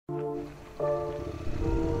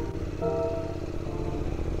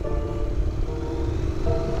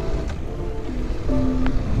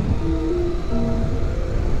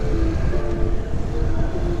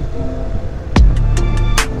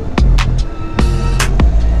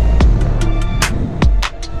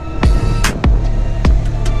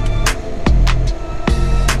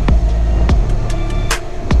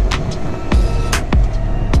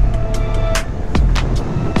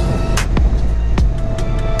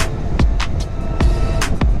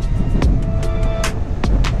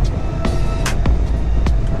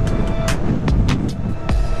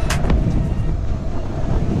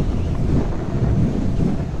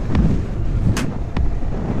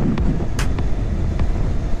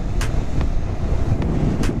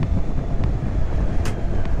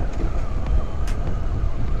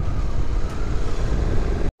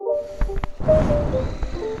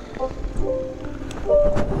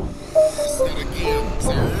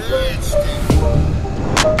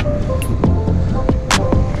Welcome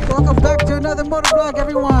back to another motovlog,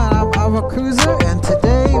 everyone. I'm Alva Cruiser, and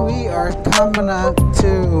today we are coming up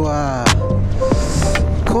to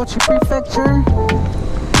Kochi Prefecture,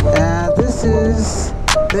 and this is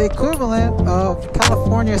the equivalent of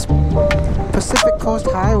California's Pacific Coast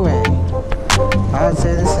Highway. I'd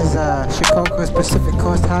say this is Shikoku's Pacific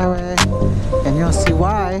Coast Highway, and you'll see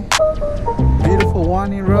why. Beautiful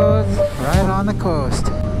winding roads right on the coast.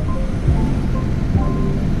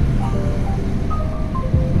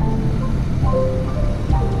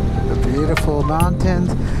 Beautiful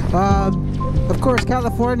mountains. Of course,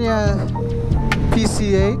 California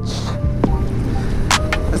PCH.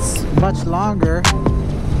 It's much longer.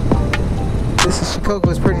 This is Shikoku.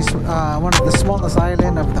 Is pretty one of the smallest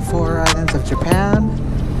island of the 4 islands of Japan.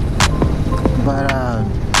 But I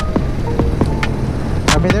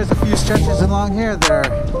mean, there's a few stretches along here that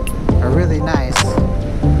are really nice.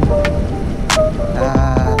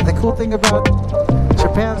 The cool thing about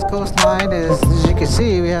Japan's coastline is, as you can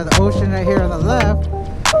see, we have the ocean right here on the left,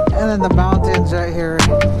 and then the mountains right here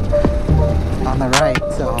on the right.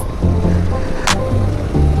 So,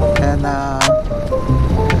 and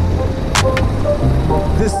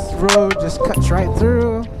this road just cuts right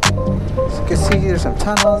through. As you can see, there's some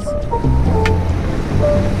tunnels.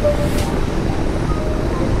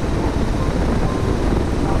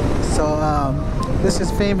 So this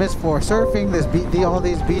is famous for surfing. There's all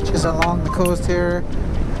these beaches along the coast here.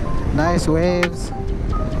 Nice waves.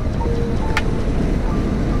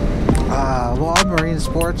 Well, all marine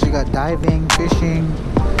sports. You got diving, fishing,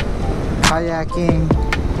 kayaking,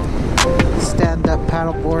 stand-up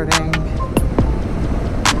paddleboarding.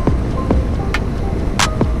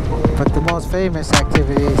 But the most famous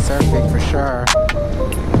activity is surfing for sure.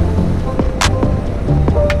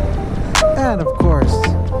 And of course,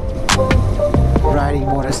 riding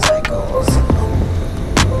motorcycles.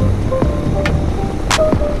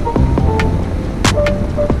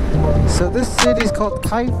 So this city is called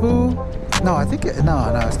Kaifu. No, I think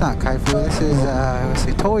no, it's not Kaifu. This is let's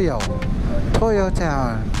see, Toyo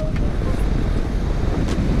Town.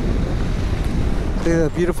 See the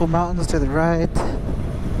beautiful mountains to the right.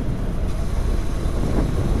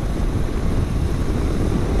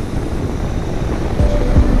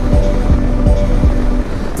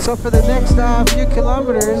 So for the next few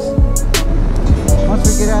kilometers, once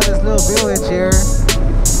we get out of this little village here,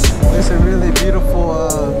 there's a really beautiful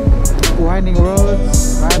winding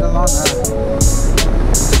roads right along the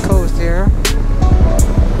coast here.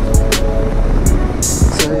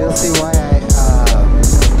 So you'll see why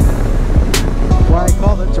I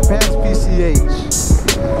call it Japan's PCH.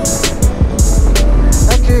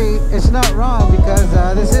 Actually, it's not wrong, because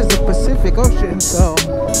this is the Pacific Ocean, so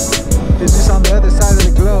it's just on the other side of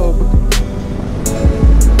the globe.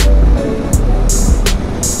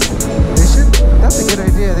 That's a good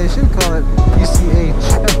idea. They should call it PCH.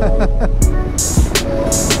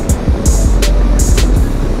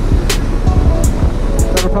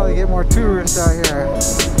 That'll probably get more tourists out here.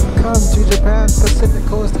 Come to Japan's Pacific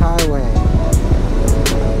Coast Highway.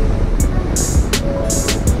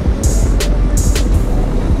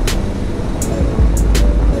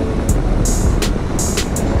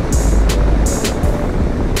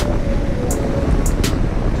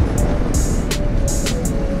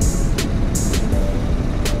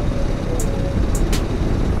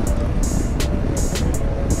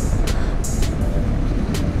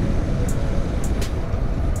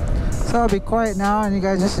 So I'll be quiet now and you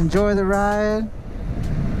guys just enjoy the ride.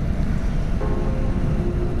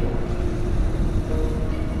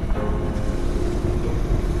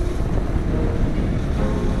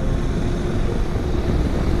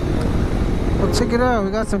 Well, check it out,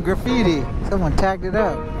 we got some graffiti. Someone tagged it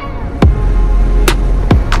up.